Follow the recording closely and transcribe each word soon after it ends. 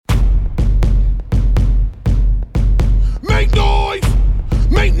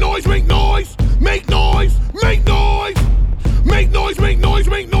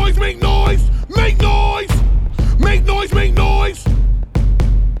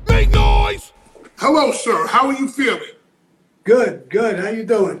Hello, sir. How are you feeling? Good, good. How you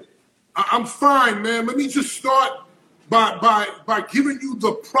doing? I'm fine, man. Let me just start by giving you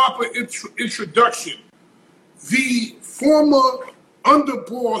the proper introduction. The former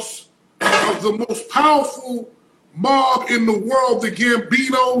underboss of the most powerful mob in the world, the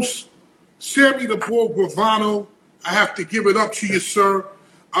Gambinos, Sammy the Bull Gravano. I have to give it up to you, sir.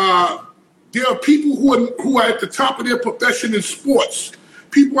 There are people who are at the top of their profession in sports.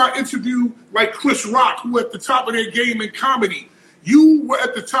 People I interview like Chris Rock, who are at the top of their game in comedy. You were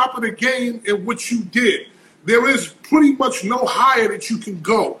at the top of the game in what you did. There is pretty much no higher that you can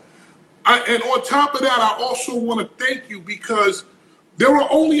go. And on top of that, I also want to thank you because there are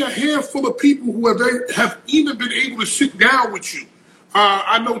only a handful of people who have even been able to sit down with you.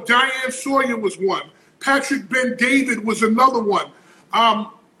 I know Diane Sawyer was one. Patrick Ben David was another one.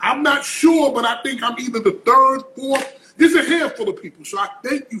 I'm not sure, but I think I'm either the third, fourth. There's a handful of people, so I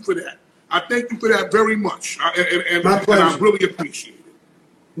thank you for that. I thank you for that very much, and I really appreciate it.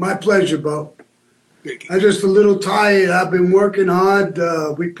 My pleasure, Bo. Thank you. I'm just a little tired. I've been working hard.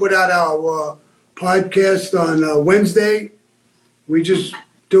 We put out our podcast on Wednesday. We just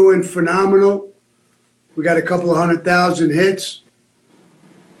doing phenomenal. We got a couple of 100,000 hits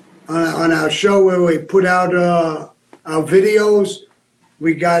on our show where we put out our videos.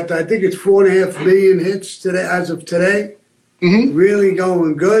 We got, I think it's 4.5 million hits today, as of today. Mm-hmm. Really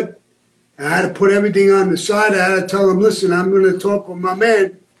going good. I had to put everything on the side. I had to tell them, listen, I'm going to talk with my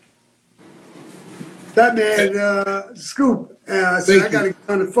man, that man, Scoop. I said, I got to get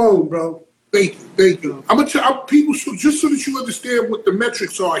on the phone, bro. Thank you. I'm going to tell people, just so that you understand what the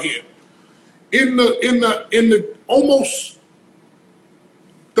metrics are here. In the almost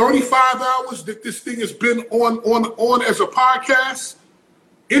 35 hours that this thing has been on as a podcast,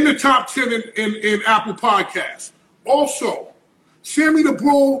 in the top 10 in Apple Podcasts. Also,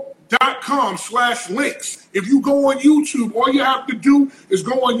 SammyTheBull.com/links. If you go on YouTube, all you have to do is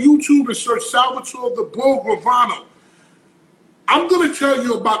go on YouTube and search Salvatore the Bull Gravano. I'm going to tell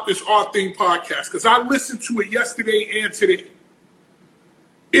you about this Art Thing podcast because I listened to it yesterday and today.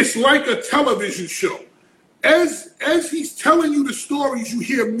 It's like a television show. As he's telling you the stories, you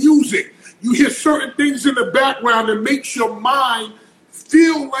hear music. You hear certain things in the background that makes your mind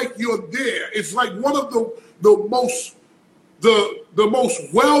feel like you're there. It's like one of the most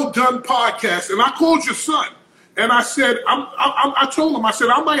well done podcasts. And I called your son and I said, I told him, I said,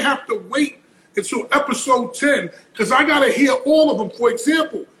 I might have to wait until episode 10 because I got to hear all of them. For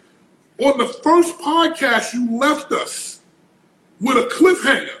example, on the first podcast, you left us with a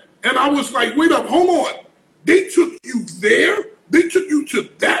cliffhanger. And I was like, wait up, hold on. They took you there? They took you to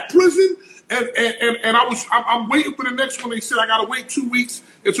that prison? And I'm waiting for the next one. They said I gotta wait 2 weeks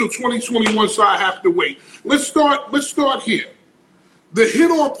until 2021, so I have to wait. Let's start here. The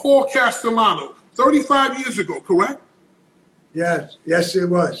hit on Paul Castellano 35 years ago, correct? Yes, it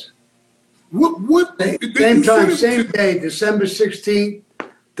was. What? Same time, same day, December 16th,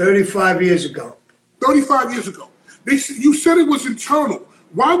 35 years ago. 35 years ago. You said it was internal.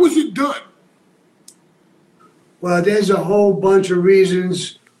 Why was it done? Well, there's a whole bunch of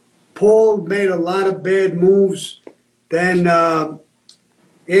reasons. Paul made a lot of bad moves. Then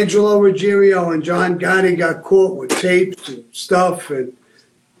Angelo Ruggiero and John Gotti got caught with tapes and stuff, and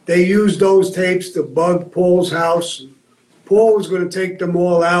they used those tapes to bug Paul's house. Paul was going to take them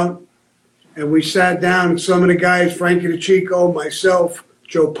all out, and we sat down, some of the guys, Frankie DeChico, myself,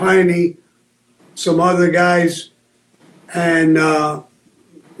 Joe Piney, some other guys, and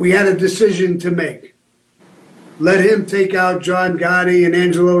we had a decision to make. Let him take out John Gotti and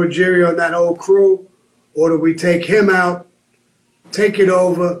Angelo Ruggiero and that whole crew, or do we take him out, take it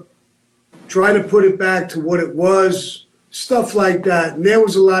over, try to put it back to what it was, stuff like that. And there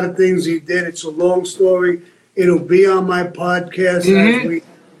was a lot of things he did. It's a long story. It'll be on my podcast as we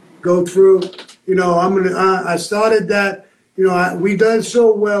go through. You know, I started that. You know, we done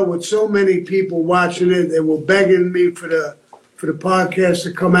so well with so many people watching it. They were begging me for the podcast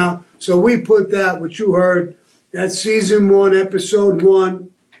to come out. So we put that, what you heard. That's season 1, episode 1.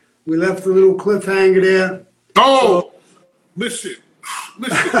 We left a little cliffhanger there. Oh, listen.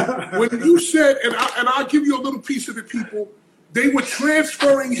 When you said, and I'll give you a little piece of the people, they were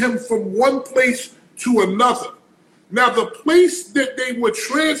transferring him from one place to another. Now, the place that they were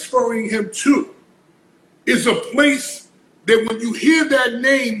transferring him to is a place that when you hear that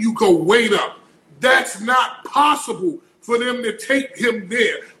name, you go, wait up. That's not possible for them to take him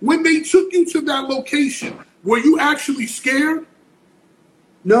there. When they took you to that location, were you actually scared?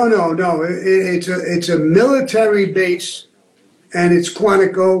 No. It's a military base, and it's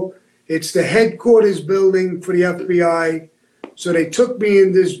Quantico. It's the headquarters building for the FBI. So they took me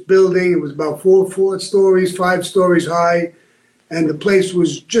in this building. It was about four stories, 5 stories high. And the place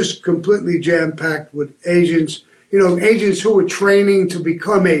was just completely jam-packed with agents, agents who were training to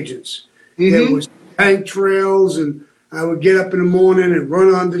become agents. Mm-hmm. There was tank trails, and I would get up in the morning and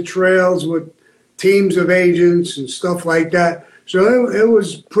run on the trails with teams of agents and stuff like that. So it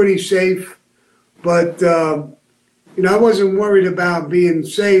was pretty safe. But, I wasn't worried about being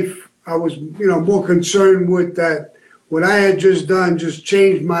safe. I was, more concerned with that. What I had just done just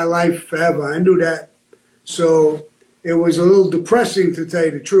changed my life forever. I knew that. So it was a little depressing, to tell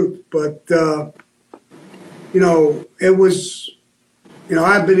you the truth. But, it was,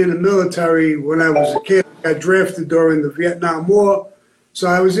 I've been in the military when I was a kid. I got drafted during the Vietnam War. So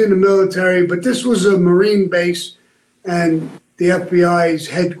I was in the military, but this was a Marine base, and the FBI's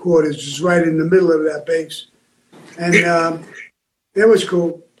headquarters was right in the middle of that base. And it was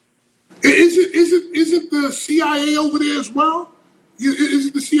cool. Is it the CIA over there as well? Is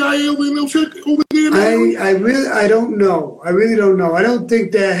it the CIA over there? I don't know. I really don't know. I don't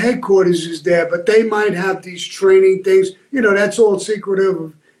think their headquarters is there, but they might have these training things. That's all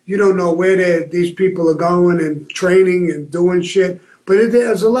secretive. You don't know where these people are going and training and doing shit. But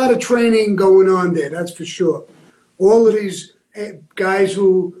there's a lot of training going on there, that's for sure. All of these guys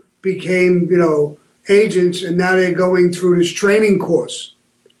who became, agents, and now they're going through this training course.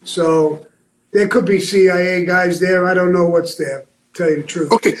 So there could be CIA guys there. I don't know what's there, to tell you the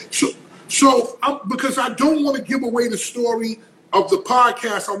truth. Okay, so because I don't want to give away the story of the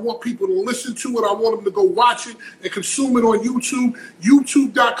podcast, I want people to listen to it. I want them to go watch it and consume it on YouTube.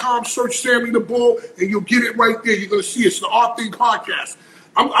 YouTube.com, search Sammy the Bull, and you'll get it right there. You're going to see it's the Art Thing Podcast.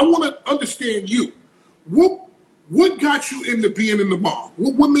 I want to understand you. What got you into being in the mob?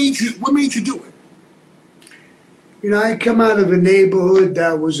 What made you do it? I come out of a neighborhood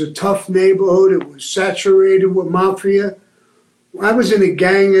that was a tough neighborhood. It was saturated with mafia. I was in a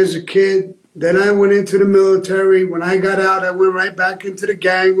gang as a kid. Then I went into the military. When I got out, I went right back into the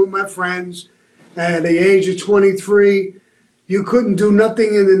gang with my friends. At the age of 23, you couldn't do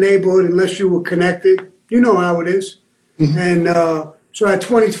nothing in the neighborhood unless you were connected. You know how it is. Mm-hmm. And so at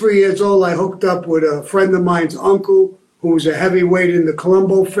 23 years old, I hooked up with a friend of mine's uncle, who was a heavyweight in the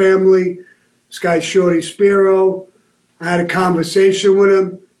Colombo family. This guy, Shorty Spiro. I had a conversation with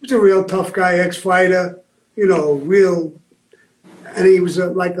him. He was a real tough guy, ex-fighter, and he was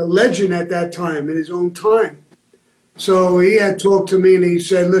like a legend at that time, in his own time. So he had talked to me, and he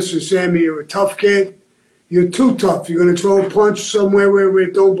said, listen, Sammy, you're a tough kid. You're too tough. You're going to throw a punch somewhere where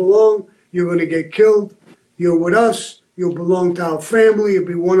it don't belong. You're going to get killed. You're with us. You'll belong to our family. You'll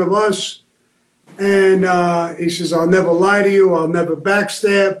be one of us. And he says, I'll never lie to you. I'll never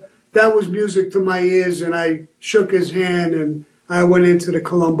backstab. That was music to my ears, and I shook his hand, and I went into the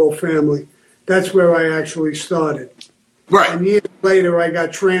Colombo family. That's where I actually started. Right. And years later, I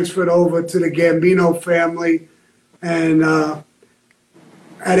got transferred over to the Gambino family, and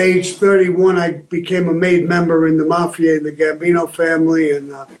at age 31, I became a made member in the mafia in the Gambino family,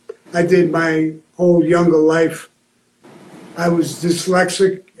 and I did my whole younger life. I was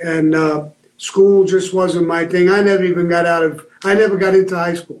dyslexic, and school just wasn't my thing. I never got into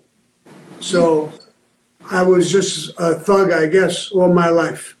high school. So I was just a thug, I guess, all my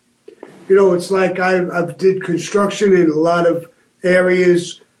life. It's like I did construction in a lot of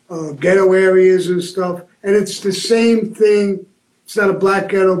areas, ghetto areas and stuff. And it's the same thing. It's not a black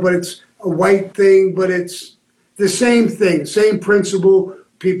ghetto, but it's a white thing, but it's the same thing, same principle.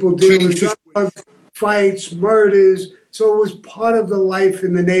 People dealing with drugs, fights, murders. So it was part of the life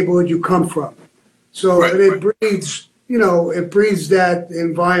in the neighborhood you come from. So it breeds, it breeds that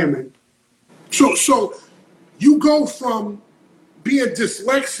environment. So you go from being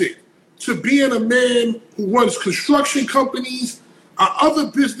dyslexic to being a man who runs construction companies, other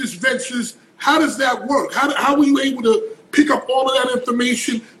business ventures. How does that work? How were you able to pick up all of that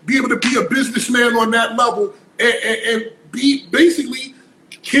information, be able to be a businessman on that level, and be basically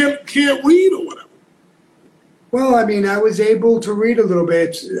can't read or whatever? Well, I was able to read a little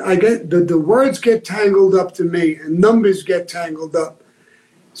bit. I get the words get tangled up to me, and numbers get tangled up.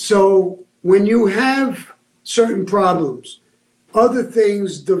 So when you have certain problems, other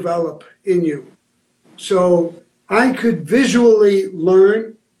things develop in you. So I could visually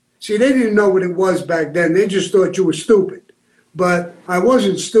learn. See, they didn't know what it was back then. They just thought you were stupid. But I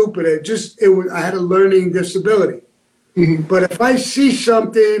wasn't stupid. I had a learning disability. Mm-hmm. But if I see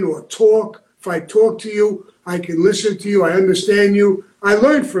something or if I talk to you, I can listen to you, I understand you, I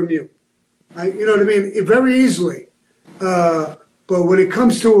learn from you. You know what I mean? Very easily. But when it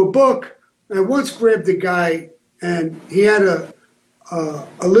comes to a book, I once grabbed a guy and he had a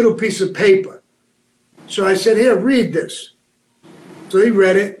little piece of paper. So I said, here, read this. So he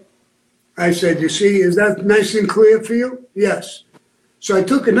read it. I said, you see, is that nice and clear for you? Yes. So I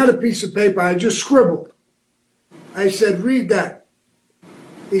took another piece of paper. I just scribbled. I said, read that.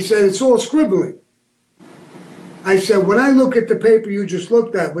 He said, it's all scribbling. I said, when I look at the paper you just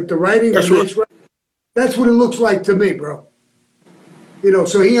looked at with the writing, that's what it looks like to me, bro. You know,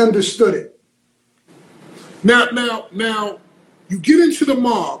 so he understood it. Now, you get into the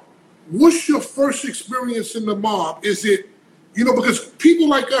mob. What's your first experience in the mob? Is it, you know, because people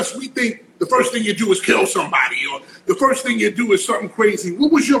like us, we think the first thing you do is kill somebody, or the first thing you do is something crazy.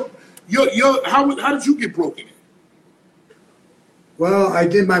 What was how did you get broken in? Well, I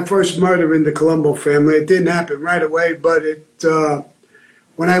did my first murder in the Colombo family. It didn't happen right away, but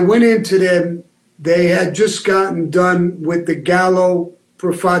when I went into them, they had just gotten done with the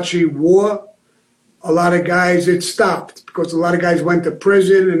Gallo-Profaci war. A lot of guys, it stopped because a lot of guys went to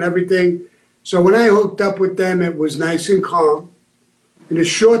prison and everything. So when I hooked up with them, it was nice and calm. And a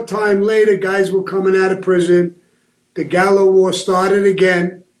short time later, guys were coming out of prison. The Gallo war started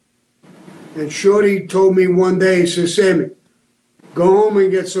again. And Shorty told me one day, he says, Sammy, go home and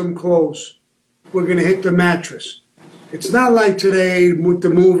get some clothes. We're going to hit the mattress. It's not like today with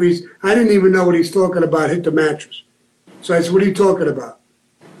the movies. I didn't even know what he's talking about, hit the mattress. So I said, what are you talking about?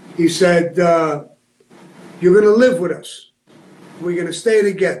 He said, you're going to live with us. We're going to stay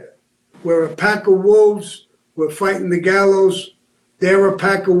together. We're a pack of wolves. We're fighting the Gallows. They're a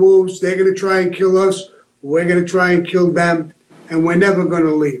pack of wolves. They're going to try and kill us. We're going to try and kill them. And we're never going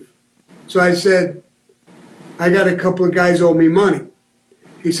to leave. So I said, I got a couple of guys owe me money.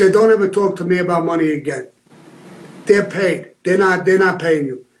 He said, don't ever talk to me about money again. They're paid. They're not paying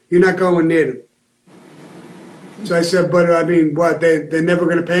you. You're not going near them. So I said, but I mean, what, they're never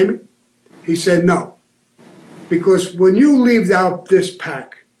going to pay me? He said, no. Because when you leave out this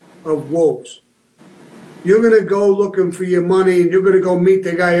pack of wolves, you're going to go looking for your money and you're going to go meet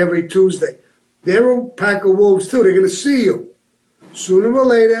the guy every Tuesday. They're a pack of wolves too. They're going to see you. Sooner or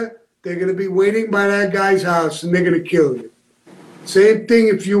later, they're going to be waiting by that guy's house and they're going to kill you. Same thing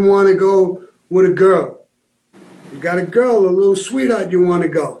if you want to go with a girl. You got a girl, a little sweetheart you want to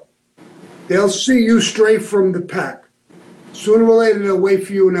go. They'll see you straight from the pack. Sooner or later, they'll wait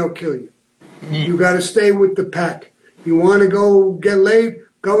for you and they'll kill you. You got to stay with the pack. You want to go get laid?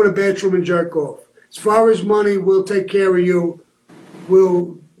 Go to the bathroom and jerk off. As far as money, we'll take care of you.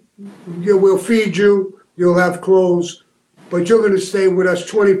 We'll feed you. You'll have clothes. But you're going to stay with us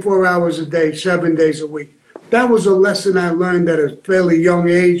 24 hours a day, 7 days a week. That was a lesson I learned at a fairly young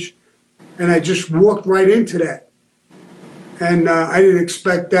age. And I just walked right into that. And I didn't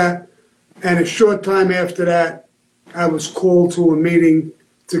expect that. And a short time after that, I was called to a meeting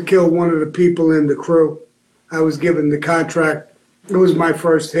to kill one of the people in the crew. I was given the contract. It was my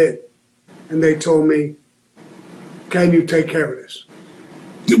first hit. And they told me, can you take care of this?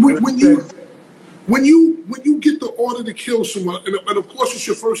 When you get the order to kill someone, and of course it's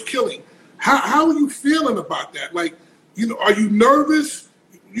your first killing, how are you feeling about that? Like, you know, are you nervous?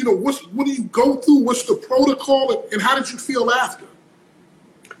 You know, what do you go through? What's the protocol? And how did you feel after?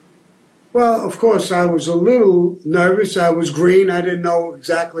 Well, of course, I was a little nervous. I was green. I didn't know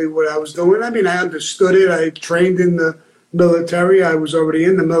exactly what I was doing. I mean, I understood it. I trained in the military. I was already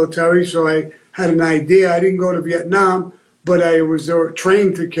in the military, so I had an idea. I didn't go to Vietnam, but I was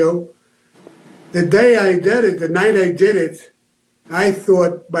trained to kill. The day I did it, the night I did it, I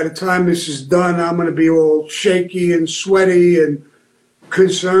thought by the time this is done, I'm going to be all shaky and sweaty and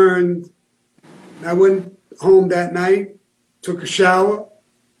concerned. I went home that night, took a shower,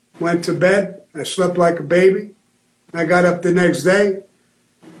 went to bed. I slept like a baby. I got up the next day,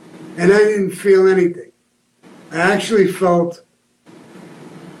 and I didn't feel anything. I actually felt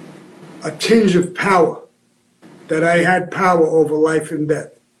a tinge of power, that I had power over life and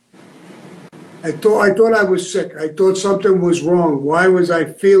death. I thought I was sick. I thought something was wrong. Why was I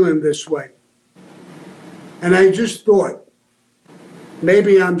feeling this way? And I just thought,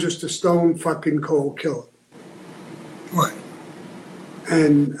 maybe I'm just a stone fucking cold killer. Right.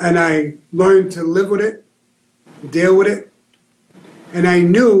 And I learned to live with it, deal with it. And I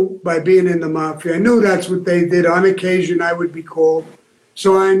knew by being in the mafia, I knew that's what they did. On occasion, I would be called.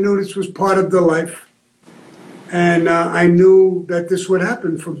 So I knew this was part of the life. And I knew that this would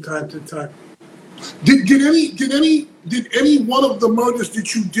happen from time to time. Did any one of the murders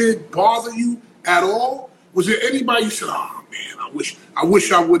that you did bother you at all? Was there anybody you said, oh man, I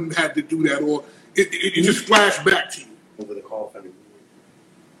wish I wouldn't have to do that, or it just flashed back to you? Over the call family.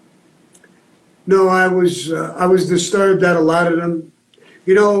 No, I was disturbed at a lot of them.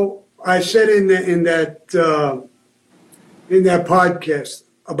 You know, I said in that podcast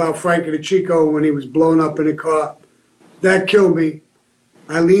about Frankie the Chico when he was blown up in a car. That killed me.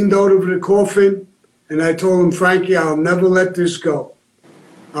 I leaned over the coffin and I told him, Frankie, I'll never let this go.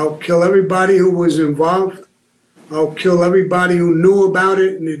 I'll kill everybody who was involved. I'll kill everybody who knew about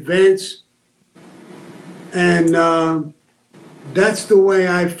it in advance. And that's the way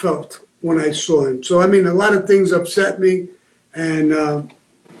I felt when I saw him. So, I mean, a lot of things upset me. And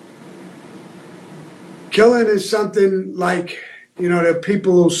killing is something like, you know, that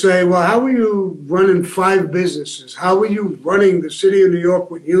people will say, well, how are you running 5 businesses? How are you running the city of New York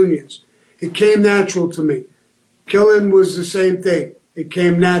with unions? It came natural to me. Killing was the same thing. It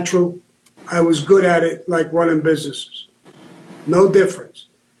came natural. I was good at it, like running businesses. No difference.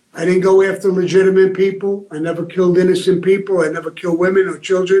 I didn't go after legitimate people. I never killed innocent people. I never killed women or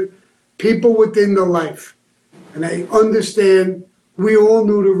children. People within the life. And I understand we all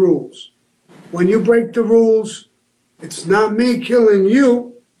knew the rules. When you break the rules, it's not me killing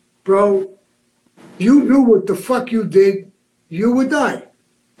you, bro. You knew what the fuck you did. You would die.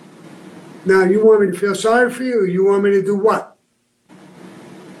 Now, you want me to feel sorry for you, or you want me to do what?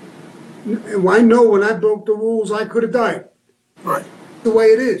 I know when I broke the rules, I could have died. Right. The way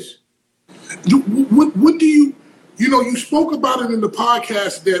it is. What do you know, you spoke about it in the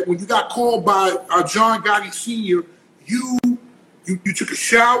podcast that when you got called by John Gotti Sr., you took a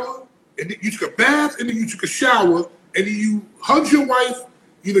shower, and then you took a bath, and then you took a shower, and then you hugged your wife.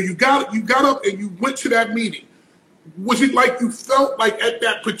 You know, you got up and you went to that meeting. Was it like you felt like at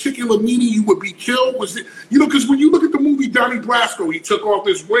that particular meeting you would be killed? Was it, you know, because when you look at the movie Donnie Brasco, he took off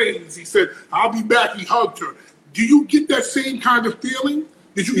his wings. He said, I'll be back. He hugged her. Do you get that same kind of feeling?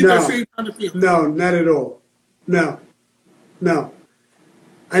 Did you get that same kind of feeling? No, not at all. No.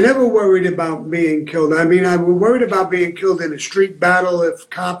 I never worried about being killed. I mean, I was worried about being killed in a street battle if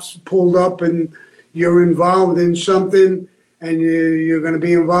cops pulled up and you're involved in something and you're going to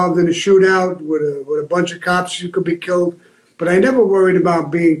be involved in a shootout with a bunch of cops, you could be killed. But I never worried about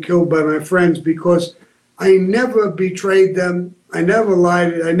being killed by my friends because I never betrayed them. I never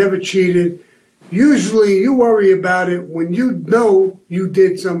lied. I never cheated. Usually you worry about it when you know you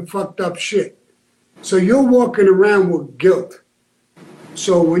did some fucked up shit. So you're walking around with guilt.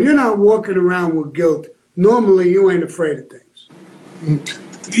 So when you're not walking around with guilt, normally you ain't afraid of things.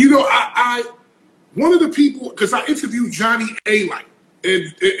 You know, I one of the people, because I interviewed Johnny A-Light,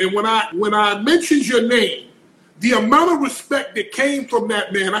 and when I mentioned your name, the amount of respect that came from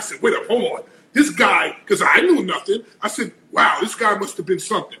that man, I said, wait a minute, hold on. This guy, because I knew nothing, I said, wow, this guy must have been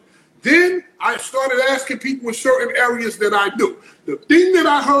something. Then I started asking people in certain areas that I knew. The thing that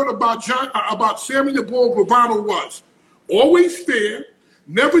I heard about Sammy the Bull Gravano was always fair,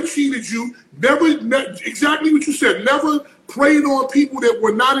 never cheated you, never exactly what you said, never preyed on people that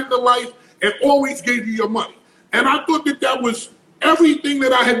were not in the life, and always gave you your money. And I thought that was everything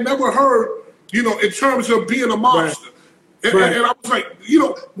that I had never heard, you know, in terms of being a monster. Right. And I was like, you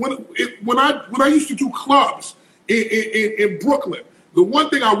know, when I used to do clubs in Brooklyn, the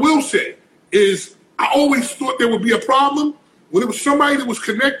one thing I will say is I always thought there would be a problem. When it was somebody that was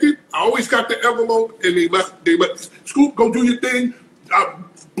connected, I always got the envelope and they let Scoop, go do your thing,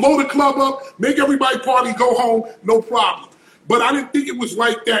 blow the club up, make everybody party, go home, no problem. But I didn't think it was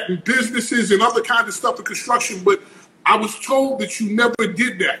like that in businesses and other kinds of stuff in construction, but I was told that you never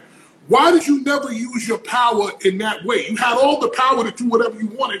did that. Why did you never use your power in that way? You had all the power to do whatever you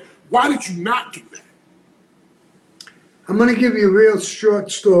wanted. Why did you not do that? I'm going to give you a real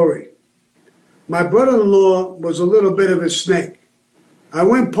short story. My brother-in-law was a little bit of a snake. I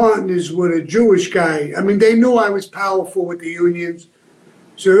went partners with a Jewish guy. I mean, they knew I was powerful with the unions.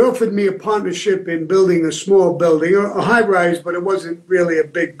 So he offered me a partnership in building a small building, a high-rise, but it wasn't really a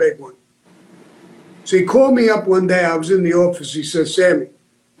big one. So he called me up one day. I was in the office. He said, Sammy,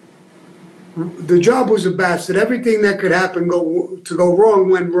 the job was a bastard. Everything that could happen to go wrong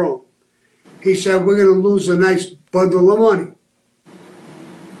went wrong. He said, we're going to lose a nice bundle of money.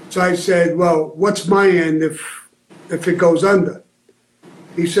 So I said, well, what's my end if it goes under?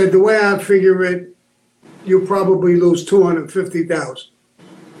 He said, the way I figure it, you'll probably lose $250,000.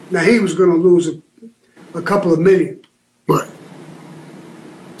 Now, he was going to lose a couple of million. Right.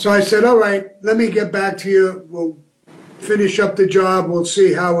 So I said, all right, let me get back to you. We'll finish up the job. We'll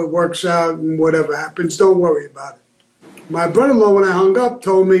see how it works out and whatever happens. Don't worry about it. My brother-in-law, when I hung up,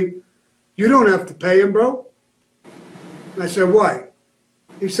 told me, you don't have to pay him, bro. I said, why?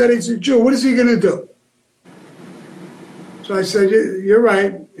 He said, he's a Jew. What is he going to do? So I said, you're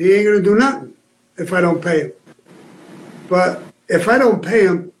right. He ain't going to do nothing if I don't pay him. But if I don't pay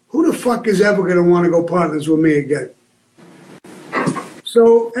him, who the fuck is ever going to want to go partners with me again?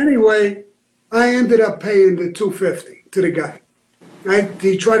 So anyway, I ended up paying the $250 to the guy.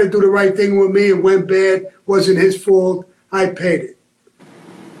 He tried to do the right thing with me. It went bad. Wasn't his fault. I paid it.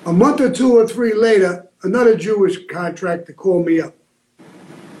 A month or two or three later, another Jewish contractor called me up,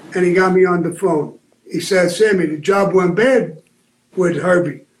 and he got me on the phone. He said, Sammy, the job went bad with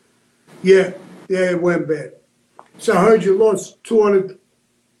Herbie. Yeah, it went bad. So I heard you lost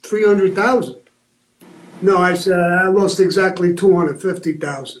 300,000. No, I said, I lost exactly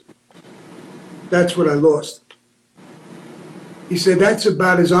 250,000. That's what I lost. He said, that's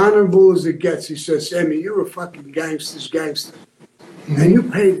about as honorable as it gets. He said, Sammy, you're a fucking gangster's gangster. Mm-hmm. And you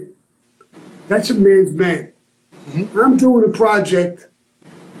paid it. That's a man's man. Mm-hmm. I'm doing a project,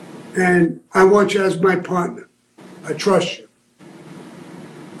 and I want you as my partner. I trust you.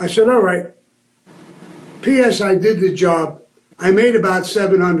 I said, all right. P.S. I did the job. I made about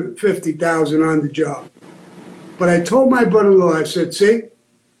 750,000 on the job. But I told my brother-in-law, I said, see,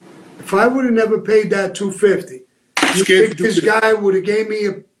 if I would have never paid that 250, you think this guy would have gave me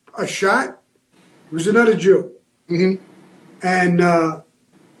a shot? It was another Jew. Mm-hmm. And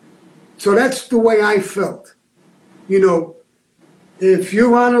so that's the way I felt. You know, if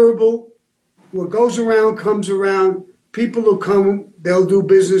you're honorable, what goes around comes around. People will come, they'll do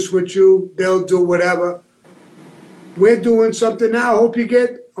business with you, they'll do whatever. We're doing something now. I hope you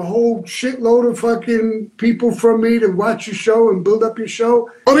get a whole shitload of fucking people from me to watch your show and build up your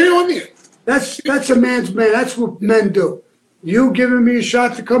show. Oh, they're on there. That's a man's man. That's what men do. You giving me a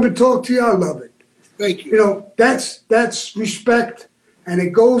shot to come and talk to you, I love it. Thank you. You know, that's respect, and it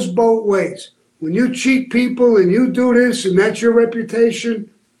goes both ways. When you cheat people and you do this and that's your reputation,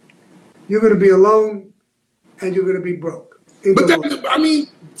 you're going to be alone and you're going to be broke. But that, I mean,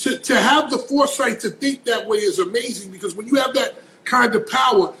 to have the foresight to think that way is amazing, because when you have that kind of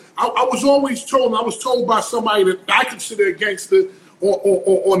power, I was always told, I was told by somebody that I consider a gangster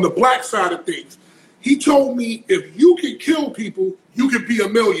or on the black side of things. He told me, if you can kill people, you can be a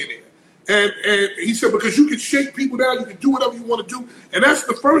millionaire. And he said, because you can shake people down, you can do whatever you want to do. And that's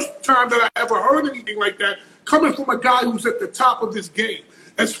the first time that I ever heard anything like that coming from a guy who's at the top of his game.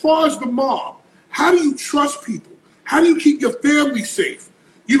 As far as the mob, how do you trust people? How do you keep your family safe?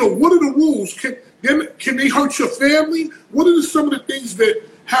 You know, what are the rules? Can they hurt your family? What are some of the things that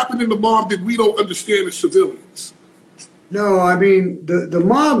happen in the mob that we don't understand as civilians? No, I mean, the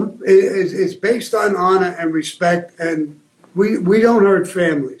mob is based on honor and respect, and we don't hurt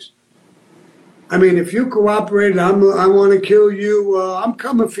families. I mean, if you cooperate, I want to kill you, I'm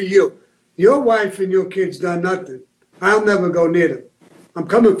coming for you. Your wife and your kids done nothing. I'll never go near them. I'm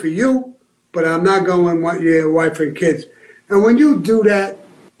coming for you, but I'm not going with your wife and kids. And when you do that,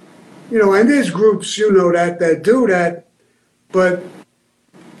 you know, and there's groups, you know, that do that, but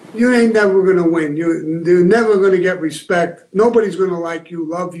you ain't never going to win. You're never going to get respect. Nobody's going to like you,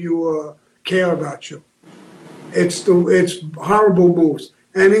 love you, or care about you. It's horrible moves.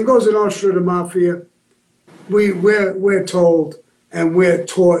 And it goes in Austria, the mafia. We're told and we're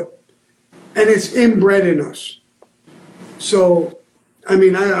taught, and it's inbred in us. So, I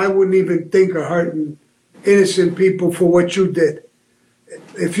mean, I wouldn't even think of hurting innocent people for what you did.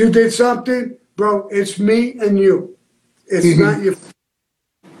 If you did something, bro, it's me and you. It's not your.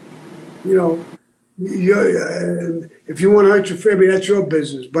 You know, if you want to hurt your family, that's your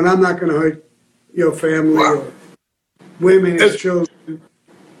business. But I'm not going to hurt your family or women and children.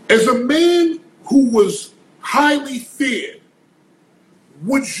 As a man who was highly feared,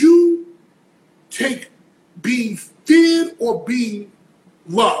 would you take being feared or being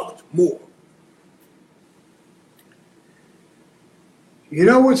loved more? You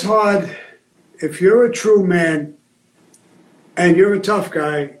know what's hard? If you're a true man and you're a tough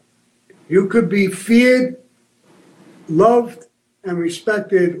guy, you could be feared, loved, and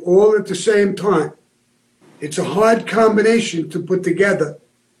respected all at the same time. It's a hard combination to put together.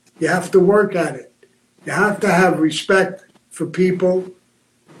 You have to work at it. You have to have respect for people,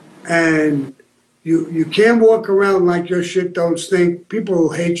 and you can't walk around like your shit don't stink. People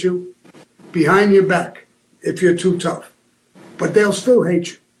will hate you behind your back if you're too tough, but they'll still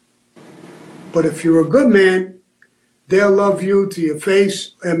hate you. But if you're a good man, they'll love you to your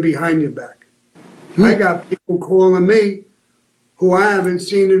face and behind your back. I got people calling me who I haven't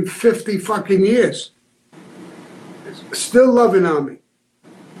seen in 50 fucking years, still loving on me.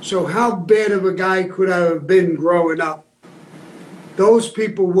 So how bad of a guy could I have been growing up? Those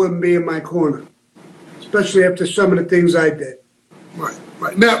people wouldn't be in my corner, especially after some of the things I did. Right.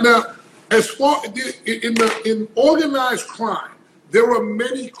 Now, as far in organized crime, there are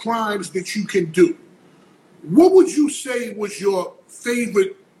many crimes that you can do. What would you say was your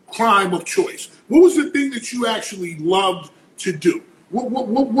favorite crime of choice? What was the thing that you actually loved to do? What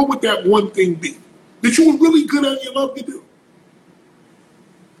would that one thing be that you were really good at and you loved to do?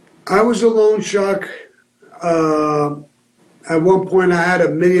 I was a loan shark At one point, I had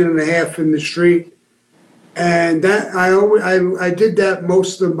 $1.5 million in the street, and that I did that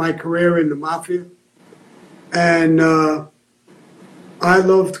most of my career in the mafia, and I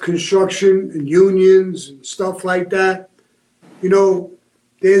loved construction and unions and stuff like that. You know,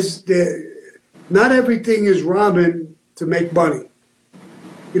 not everything is robbing to make money.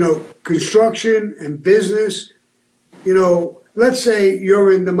 You know, construction and business. You know, let's say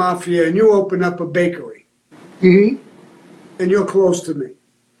you're in the mafia and you open up a bakery. Mm-hmm. And you're close to me.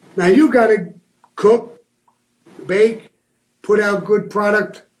 Now you got to cook, bake, put out good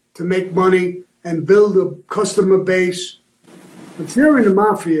product to make money and build a customer base. If you're in the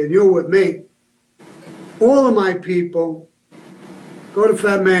mafia and you're with me, all of my people go to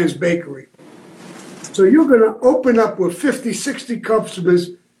Fat Man's Bakery. So you're going to open up with 50, 60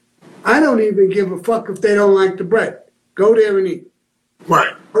 customers. I don't even give a fuck if they don't like the bread. Go there and eat.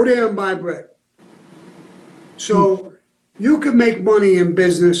 Right. Go there and buy bread. So you can make money in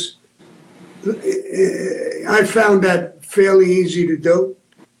business. I found that fairly easy to do.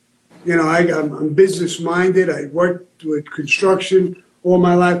 You know, I'm business minded. I worked with construction all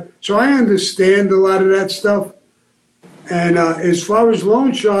my life. So I understand a lot of that stuff. And as far as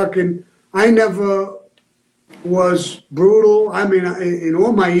loan sharking, I never was brutal. I mean, in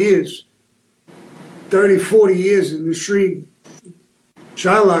all my years, 30, 40 years in the street,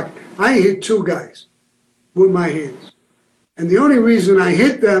 Shylock, I hit 2 guys with my hands. And the only reason I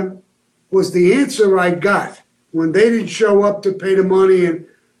hit them was the answer I got when they didn't show up to pay the money,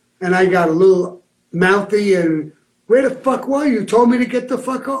 and I got a little mouthy and, where the fuck were you? You told me to get the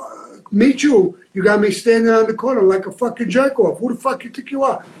fuck meet you. You got me standing on the corner like a fucking jerk off. Who the fuck you think you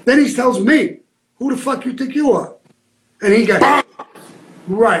are? Then he tells me, who the fuck you think you are? And he got,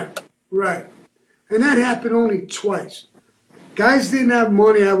 right. And that happened only twice. Guys didn't have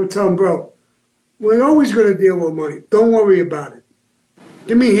money, I would tell them, bro, we're always going to deal with money. Don't worry about it.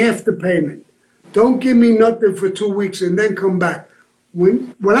 Give me half the payment. Don't give me nothing for 2 weeks and then come back.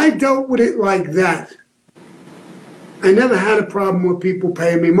 When I dealt with it like that, I never had a problem with people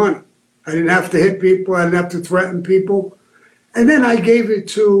paying me money. I didn't have to hit people. I didn't have to threaten people. And then I gave it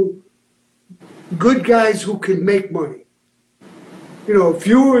to good guys who could make money. You know, if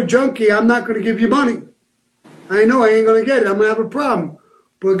you were a junkie, I'm not going to give you money. I know I ain't going to get it. I'm going to have a problem.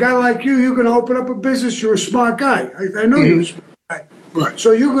 But a guy like you, you're going to open up a business. You're a smart guy. I know you're a smart guy. Right.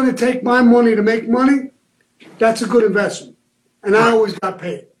 So you're going to take my money to make money? That's a good investment. And I always got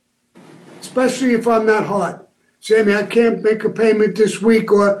paid, especially if I'm not hard. Sammy, I can't make a payment this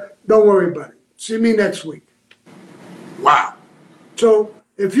week, or don't worry about it. See me next week. Wow. So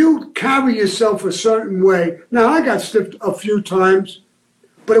if you carry yourself a certain way, now I got stiffed a few times,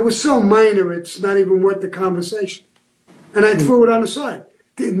 but it was so minor it's not even worth the conversation. And I threw it on the side.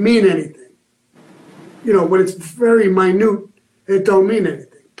 Didn't mean anything. You know, when it's very minute, it don't mean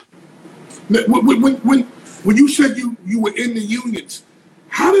anything. When you said you were in the unions,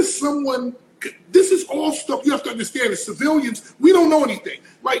 how does someone, this is all stuff you have to understand. As civilians, we don't know anything.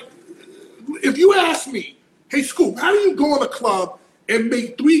 Like, if you ask me, hey, Scoop, how do you go in a club and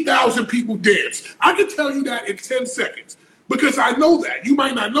make 3,000 people dance? I can tell you that in 10 seconds because I know that. You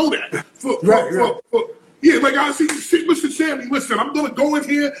might not know that. Yeah, like I see, listen, Sammy, listen, I'm going to go in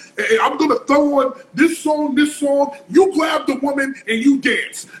here and I'm going to throw on this song. You grab the woman and you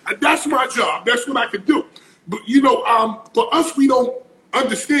dance. That's my job. That's what I can do. But, you know, for us, we don't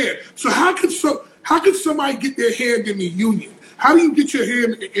understand. So how could somebody get their hand in the union? How do you get your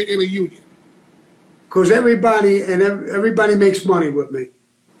hand in a union? Because everybody makes money with me.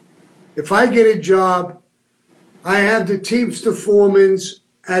 If I get a job, I have the Teamster foremans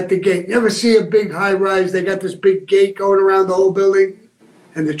at the gate. You ever see a big high rise? They got this big gate going around the whole building,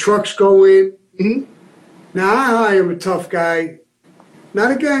 and the trucks go in. Mm-hmm. Now I hire a tough guy,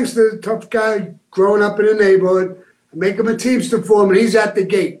 not a gangster, a tough guy growing up in the neighborhood. I make him a Teamster foreman. He's at the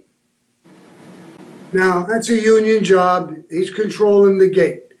gate. Now that's a union job. He's controlling the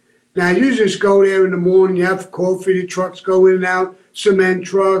gate. Now you just go there in the morning. You have coffee. The trucks go in and out. Cement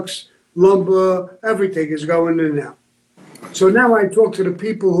trucks, lumber, everything is going in and out. So now I talk to the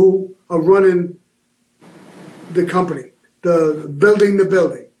people who are running the company, building the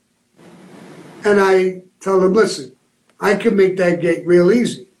building. And I tell them, listen, I can make that gate real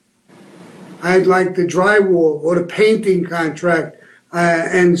easy. I'd like the drywall or the painting contract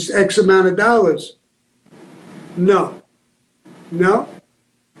and X amount of dollars. No.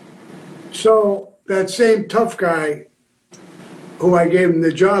 So that same tough guy who I gave him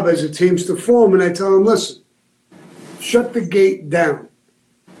the job as a Teamster foreman, I tell him, listen, shut the gate down.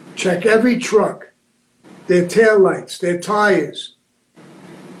 Check every truck, their taillights, their tires.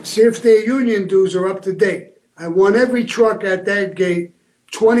 See if their union dues are up to date. I want every truck at that gate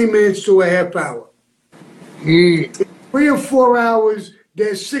 20 minutes to a half hour. In 3 or 4 hours,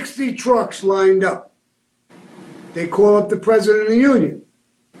 there's 60 trucks lined up. They call up the president of the union.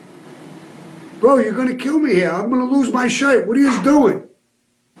 Bro, you're going to kill me here. I'm going to lose my shirt. What are you doing?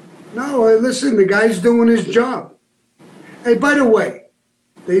 No, listen, the guy's doing his job. Hey, by the way,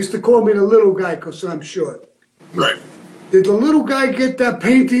 they used to call me the little guy because I'm short. Right. Did the little guy get that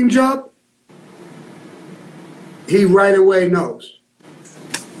painting job? He right away knows.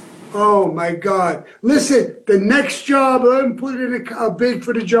 Oh, my God. Listen, the next job, let him put in a bid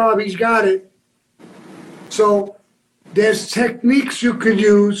for the job. He's got it. So there's techniques you could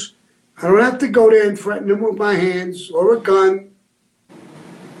use. I don't have to go there and threaten him with my hands or a gun.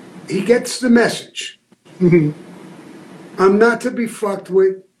 He gets the message. I'm not to be fucked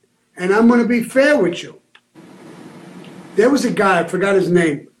with, and I'm going to be fair with you. There was a guy, I forgot his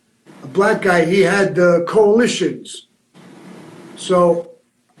name, a black guy. He had coalitions. So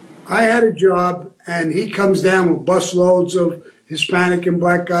I had a job, and he comes down with busloads of Hispanic and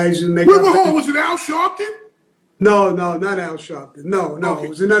black guys. And they was it Al Sharpton? No, not Al Sharpton. No, Okay. It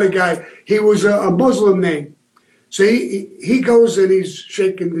was another guy. He was a Muslim name. So he goes and he's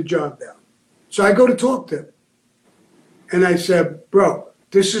shaking the job down. So I go to talk to him. And I said, bro,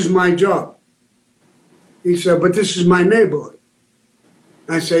 this is my job. He said, but this is my neighborhood.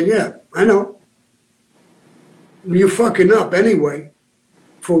 I said, yeah, I know. You're fucking up anyway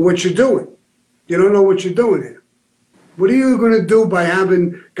for what you're doing. You don't know what you're doing here. What are you going to do by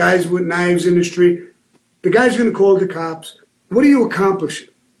having guys with knives in the street? The guy's going to call the cops. What are you accomplishing?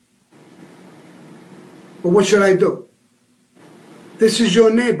 But what should I do? This is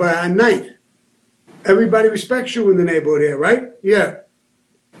your neighbor at night. Everybody respects you in the neighborhood here, right? Yeah.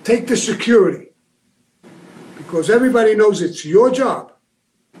 Take the security. Because everybody knows it's your job.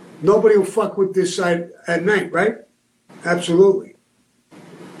 Nobody will fuck with this side at night, right? Absolutely.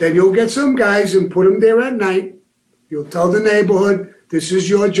 Then you'll get some guys and put them there at night. You'll tell the neighborhood, this is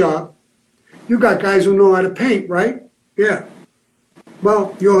your job. You got guys who know how to paint, right? Yeah.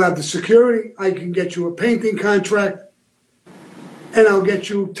 Well, you'll have the security. I can get you a painting contract. And I'll get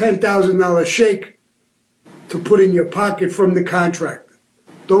you $10,000 shake to put in your pocket from the contractor.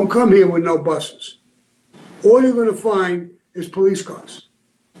 Don't come here with no buses. All you're going to find is police cars.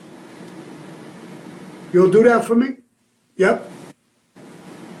 You'll do that for me? Yep.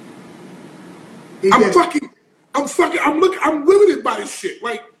 I'm riveted by this shit.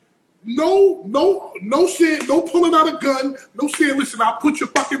 Like, no saying, no pulling out a gun, no saying, listen, I'll put your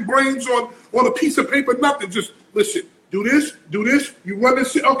fucking brains on a piece of paper, nothing. Just, listen, do this, you run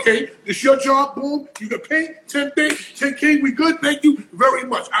this shit, okay, it's your job, boom, you can pay 10K, we good, thank you very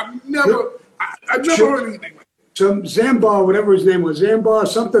much. I've never heard anything like that. Some Zambar, whatever his name was, Zambar,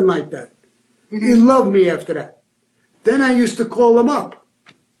 something like that. Mm-hmm. He loved me after that. Then I used to call him up,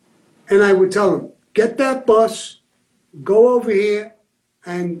 and I would tell him, get that bus, go over here,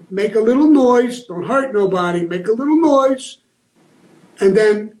 and make a little noise. Don't hurt nobody. Make a little noise. And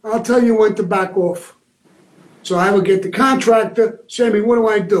then I'll tell you when to back off. So I would get the contractor. Sammy, what do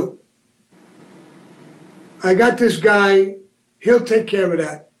I do? I got this guy. He'll take care of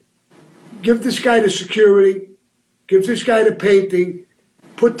that. Give this guy the security. Give this guy the painting.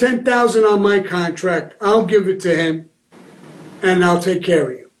 Put $10,000 on my contract. I'll give it to him. And I'll take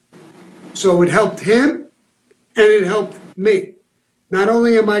care of you. So it helped him and it helped me. Not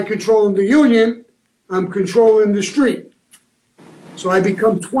only am I controlling the union, I'm controlling the street. So I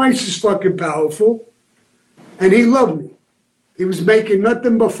become twice as fucking powerful. And he loved me. He was making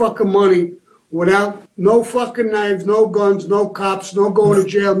nothing but fucking money without no fucking knives, no guns, no cops, no going to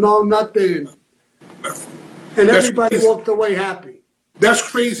jail, no nothing. And everybody walked away happy. That's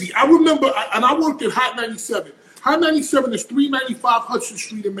crazy. I remember, and I worked at Hot 97. Hot 97 is 395 Hudson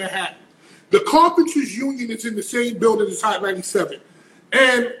Street in Manhattan. The Carpenters Union is in the same building as Hot 97.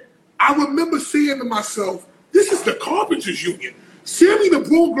 And I remember saying to myself, this is the Carpenters Union. Sammy the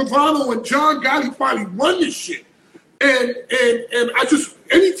Bull Gravano and John Gotti finally run this shit. And I just,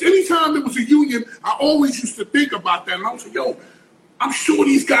 anytime there was a union, I always used to think about that. And I was like, yo, I'm sure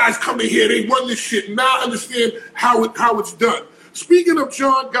these guys come in here, they run this shit, and now I understand how it's done. Speaking of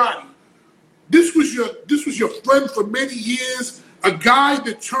John Gotti, this was your friend for many years, a guy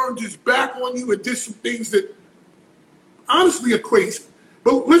that turned his back on you and did some things that honestly are crazy.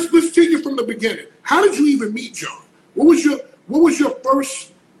 But let's take it from the beginning. How did you even meet John? What was your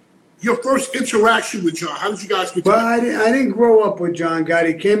first interaction with John? How did you guys get Well, I didn't grow up with John Gotti.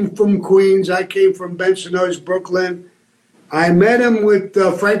 He came from Queens. I came from Bensonhurst, Brooklyn. I met him with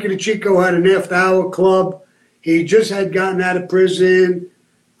Frankie DeChico, had an after-hour club. He just had gotten out of prison.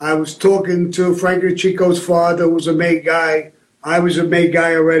 I was talking to Frankie Chico's father, who was a maid guy. I was a maid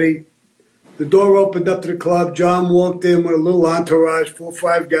guy already. The door opened up to the club. John walked in with a little entourage, 4 or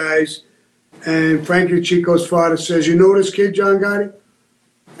 5 guys. And Frankie Chico's father says, "You know this kid, John Gotti?"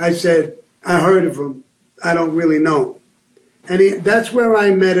 I said, "I heard of him. I don't really know him." And that's where I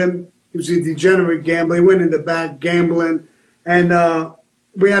met him. He was a degenerate gambler. He went in the back gambling. And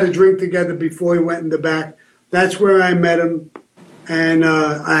we had a drink together before he went in the back. That's where I met him. And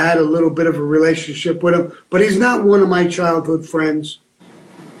I had a little bit of a relationship with him. But he's not one of my childhood friends.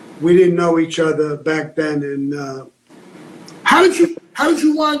 We didn't know each other back then. And how did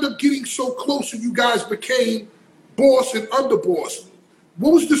you wind up getting so close and you guys became boss and underboss?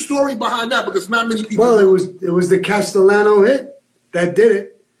 What was the story behind that? Because not many people. Well, it was the Castellano hit that did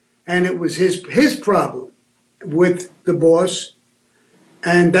it, and it was his problem with the boss,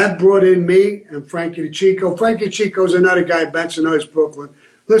 and that brought in me and Frankie Chico. Frankie Chico's another guy, Bensonhurst, Brooklyn.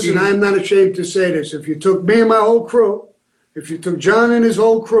 Listen, I'm not ashamed to say this. If you took me and my whole crew, if you took John and his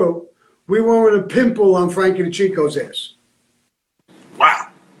whole crew, we weren't a pimple on Frankie Chico's ass. Wow.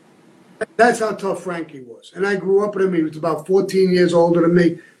 That's how tough Frankie was. And I grew up with him. He was about 14 years older than me.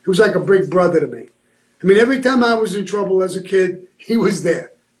 He was like a big brother to me. I mean, every time I was in trouble as a kid, he was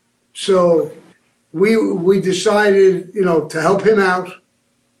there. So we decided, to help him out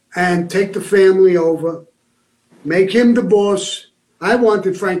and take the family over, make him the boss. I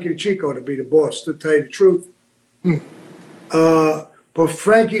wanted Frankie Chico to be the boss, to tell you the truth. But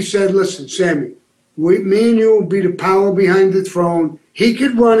Frankie said, "Listen, Sammy, me and you will be the power behind the throne. He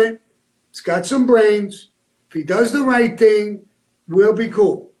could run it. He's got some brains. If he does the right thing, we'll be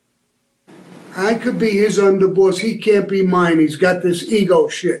cool. I could be his underboss. He can't be mine. He's got this ego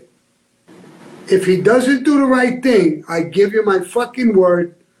shit. If he doesn't do the right thing, I give you my fucking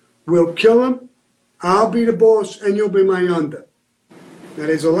word, we'll kill him. I'll be the boss and you'll be my under." Now,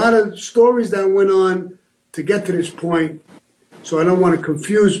 there's a lot of stories that went on to get to this point, so I don't want to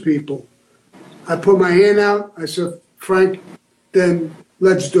confuse people. I put my hand out. I said, "Frank, then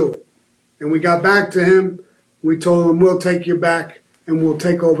let's do it." And we got back to him. We told him, "We'll take you back and we'll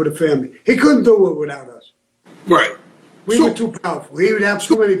take over the family." He couldn't do it without us. Right. We were too powerful. He would have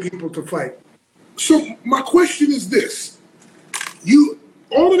too many people to fight. So my question is this.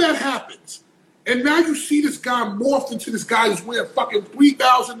 All of that happens, and now you see this guy morphed into this guy who's wearing fucking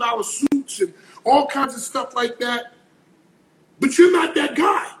 $3,000 suits and all kinds of stuff like that. But you're not that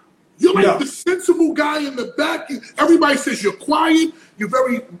guy. You're like the sensible guy in the back. Everybody says you're quiet, you're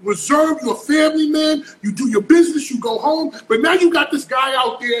very reserved, you're a family man, you do your business, you go home. But now you got this guy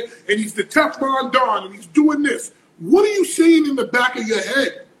out there, and he's the Teflon Don, and he's doing this. What are you saying in the back of your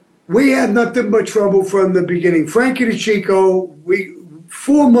head? We had nothing but trouble from the beginning. Frankie DeChico,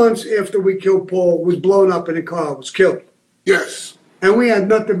 4 months after we killed Paul, was blown up in a car, was killed. Yes. And we had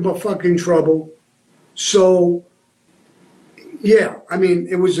nothing but fucking trouble. So, yeah, I mean,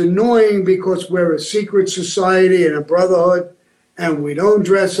 it was annoying because we're a secret society and a brotherhood, and we don't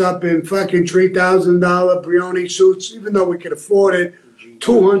dress up in fucking $3,000 Brioni suits, even though we could afford it.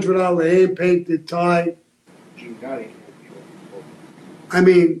 $200 hand-painted tie. Gene Gotti. I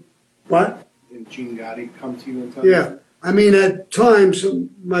mean, what? Did Gene Gotti come to you and tell you? Yeah. I mean, at times,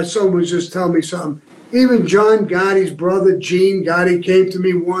 my son was just telling me something. Even John Gotti's brother, Gene Gotti, came to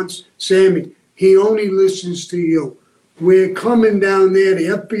me once. "Sammy, he only listens to you. We're coming down there. The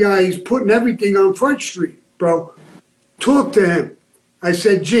FBI, he's putting everything on Front Street, bro. Talk to him." I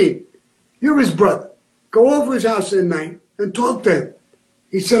said, "Gene, you're his brother. Go over his house at night and talk to him."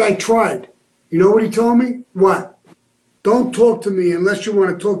 He said, "I tried." You know what he told me? What? "Don't talk to me unless you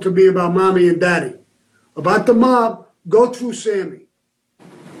want to talk to me about mommy and daddy. About the mob, go through Sammy."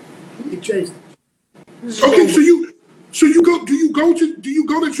 He chased him. Okay, so you go. Do you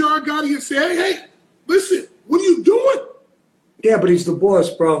go to John Gotti and say, "Hey, listen, what are you doing?" Yeah, but he's the boss,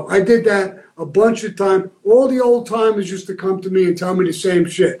 bro. I did that a bunch of times. All the old timers used to come to me and tell me the same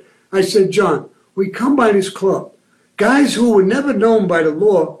shit. I said, "John, we come by this club. Guys who were never known by the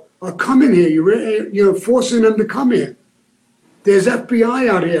law are coming here. You're forcing them to come here. There's FBI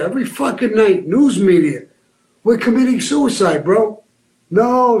out here every fucking night, news media. We're committing suicide, bro."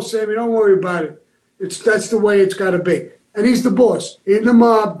 "No, Sammy, don't worry about it. That's the way it's got to be." And he's the boss. In the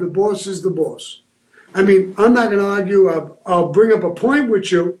mob, the boss is the boss. I mean, I'm not going to argue. I'll bring up a point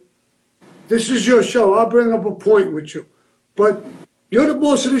with you. This is your show. I'll bring up a point with you. But you're the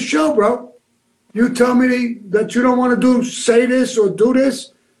boss of the show, bro. You tell me that you don't want to say this or do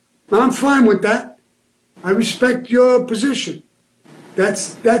this, I'm fine with that. I respect your position.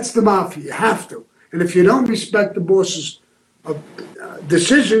 That's the mafia. You have to. And if you don't respect the boss's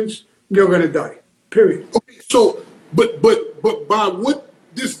decisions, you're going to die. Period. Okay, so, but by what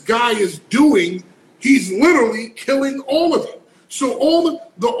this guy is doing, he's literally killing all of them. So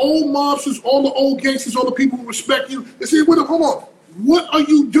all the old mobsters, all the old gangsters, all the people who respect you, they say, wait, hold on, what are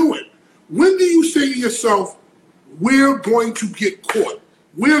you doing? When do you say to yourself, we're going to get caught,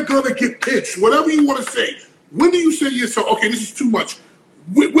 we're going to get pinched, whatever you want to say? When do you say to yourself, okay, this is too much,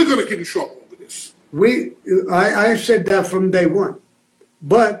 we're going to get in trouble over this? I said that from day one.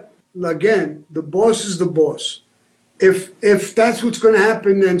 But, again, the boss is the boss. If that's what's going to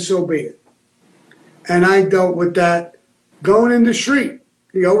happen, then so be it. And I dealt with that going in the street.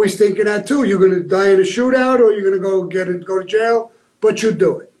 You always think of that too. You're going to die in a shootout, or you're going to go to jail, but you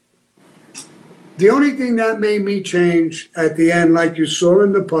do it. The only thing that made me change at the end, like you saw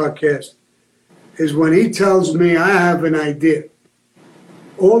in the podcast, is when he tells me I have an idea.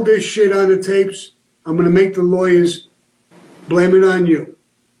 All this shit on the tapes, I'm going to make the lawyers blame it on you,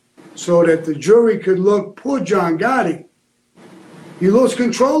 so that the jury could look, poor John Gotti, he lost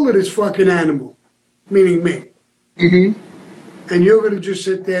control of this fucking animal, meaning me. Mm-hmm. And you're going to just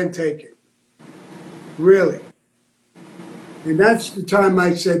sit there and take it. Really. And that's the time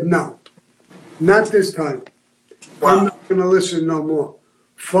I said, no, not this time. Wow. I'm not going to listen no more.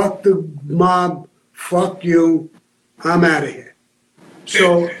 Fuck the mob. Fuck you. I'm out of here.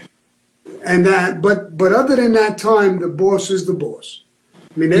 So, and that, but other than that time, the boss is the boss.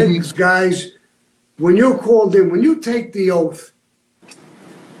 I mean, these guys, when you're called in, when you take the oath,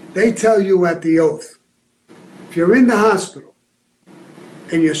 they tell you at the oath, if you're in the hospital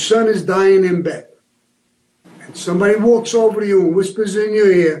and your son is dying in bed, and somebody walks over to you and whispers in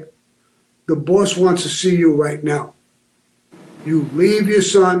your ear, the boss wants to see you right now. You leave your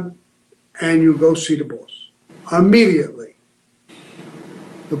son and you go see the boss immediately.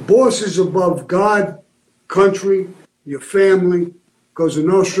 The boss is above God, country, your family. Cosa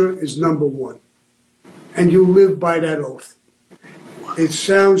Nostra is number one. And you live by that oath. It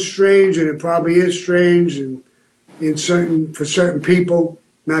sounds strange, and it probably is strange, and for certain people.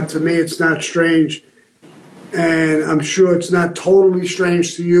 Not to me, it's not strange. And I'm sure it's not totally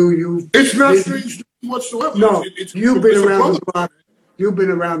strange to you. It's not strange to me whatsoever. No, you've been around the block. You've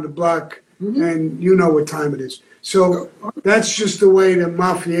been around the block, and you know what time it is. So that's just the way the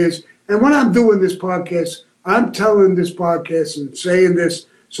mafia is. And when I'm doing this podcast, I'm telling this podcast and saying this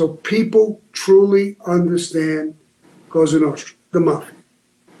so people truly understand Cosa Nostra, the mafia.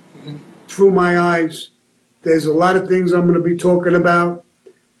 Through my eyes, there's a lot of things I'm going to be talking about,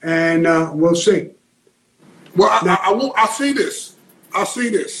 and we'll see. Well, I'll say this. I'll say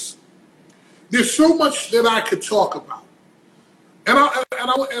this. There's so much that I could talk about, and I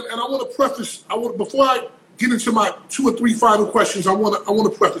want to preface. Before I get into my 2 or 3 final questions, I want to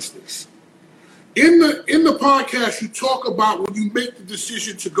preface this. In the podcast, you talk about when you make the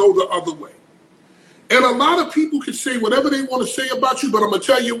decision to go the other way, and a lot of people can say whatever they want to say about you, but I'm going to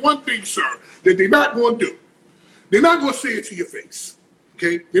tell you one thing, sir, that they're not going to do. They're not going to say it to your face.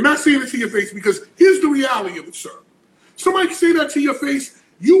 Okay? They're not saying it to your face, because here's the reality of it, sir. Somebody can say that to your face,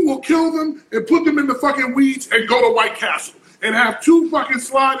 you will kill them and put them in the fucking weeds and go to White Castle and have 2 fucking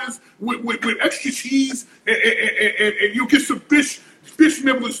sliders with extra cheese, and you'll get some fish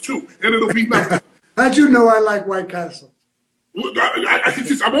nibblers too, and it'll be nothing. How'd you know I like White Castle?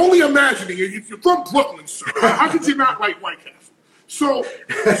 I'm only imagining it. If you're from Brooklyn, sir, how could you not like White Castle? So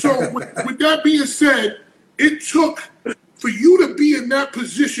with that being said, it took, for you to be in that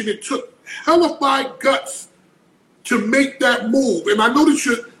position, it took hellified guts to make that move. And I know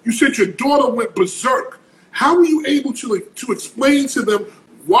that you said your daughter went berserk. How were you able to explain to them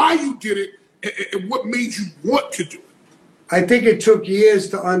why you did it and what made you want to do it? I think it took years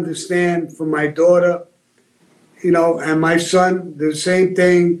to understand for my daughter, and my son, the same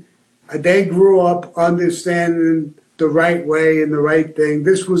thing. They grew up understanding the right way and the right thing.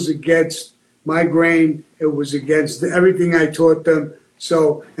 This was against my grain. It was against everything I taught them.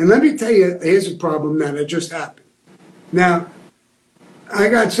 So, and let me tell you, here's a problem now that just happened. Now, I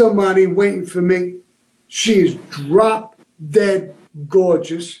got somebody waiting for me. She is drop dead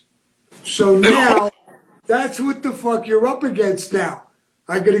gorgeous. So now, that's what the fuck you're up against now.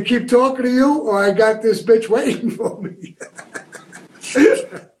 I gonna keep talking to you, or I got this bitch waiting for me? You're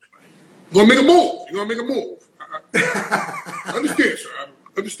gonna make a move. You're gonna make a move. I understand, sir.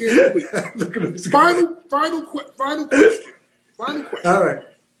 I understand. Look at this. Final question. Final question. All right.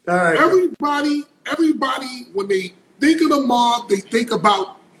 Everybody, when they think of the mob, they think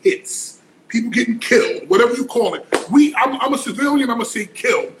about hits. People getting killed, whatever you call it. I'm a civilian, I'm gonna say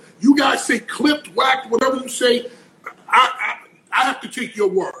killed. You guys say clipped, whacked, whatever you say. I have to take your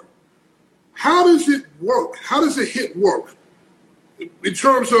word. How does it work? How does a hit work? In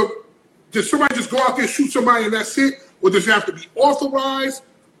terms of, does somebody just go out there, shoot somebody, and that's it? Or does it have to be authorized?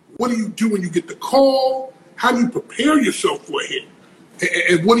 What do you do when you get the call? How do you prepare yourself for a hit?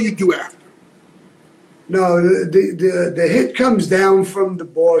 And what do you do after? No, the hit comes down from the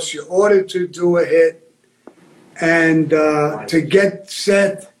boss. You're ordered to do a hit, and to get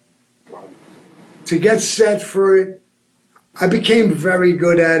set for it. I became very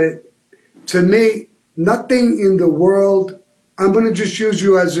good at it. To me, nothing in the world. I'm going to just use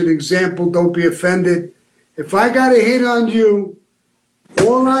you as an example. Don't be offended. If I got a hit on you,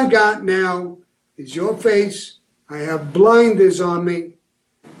 all I got now is your face. I have blinders on me.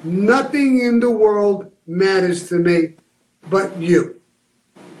 Nothing in the world matters to me but you.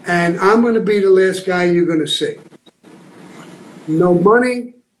 And I'm going to be the last guy you're going to see. No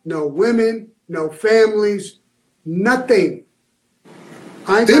money, no women, no families, nothing.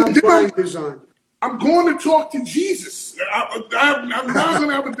 I got blinders on. I'm going to talk to Jesus. I'm not going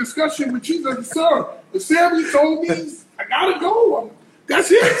to have a discussion with Jesus. Sir, the Sammy told me I got to go.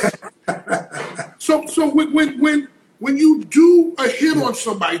 That's it. So when you do a hit on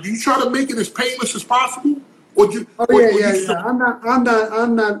somebody, do you try to make it as painless as possible? Or do, yeah. I'm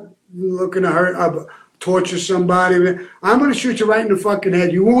not looking to hurt, torture somebody. I'm going to shoot you right in the fucking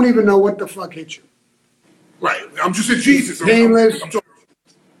head. You won't even know what the fuck hit you. Right. I'm just a Jesus. Painless.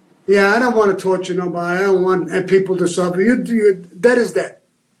 Yeah, I don't want to torture nobody. I don't want people to suffer. You're dead is dead.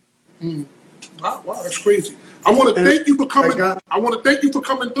 Wow, that's crazy. I want to thank you for coming. I want to thank you for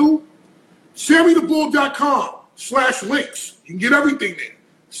coming through. SammyTheBull.com/links. You can get everything there.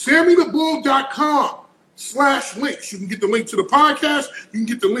 SammyTheBull.com/links. You can get the link to the podcast. You can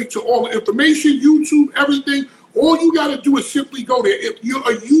get the link to all the information, YouTube, everything. All you got to do is simply go there. If you're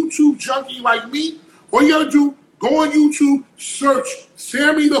a YouTube junkie like me, all you got to do, go on YouTube, search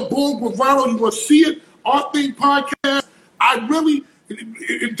Sammy the Bull Gravano. You will see it. Our Thing Podcast.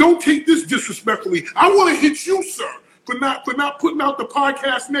 Don't take this disrespectfully. I want to hit you, sir, for not putting out the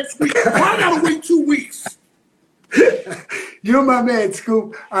podcast next week. Why I gotta wait 2 weeks? You're my man,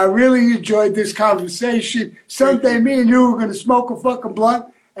 Scoop. I really enjoyed this conversation. Someday me and you are going to smoke a fucking blunt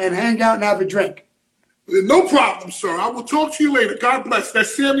and hang out and have a drink. No problem, sir. I will talk to you later. God bless.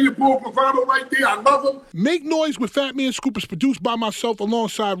 That's Sammy the Bull Gravano right there. I love him. Make Noise with Fat Man Scoop is produced by myself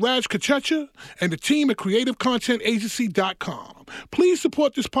alongside Raj Kachecha and the team at CreativeContentAgency.com. Please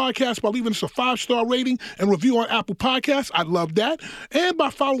support this podcast by leaving us a 5-star rating and review on Apple Podcasts. I'd love that. And by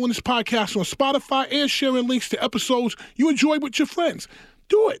following this podcast on Spotify and sharing links to episodes you enjoy with your friends.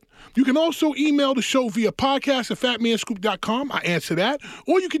 Do it. You can also email the show via podcast@fatmanscoop.com. I answer that.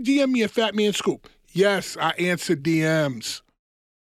 Or you can DM me at Fat Man Scoop. Yes, I answer DMs.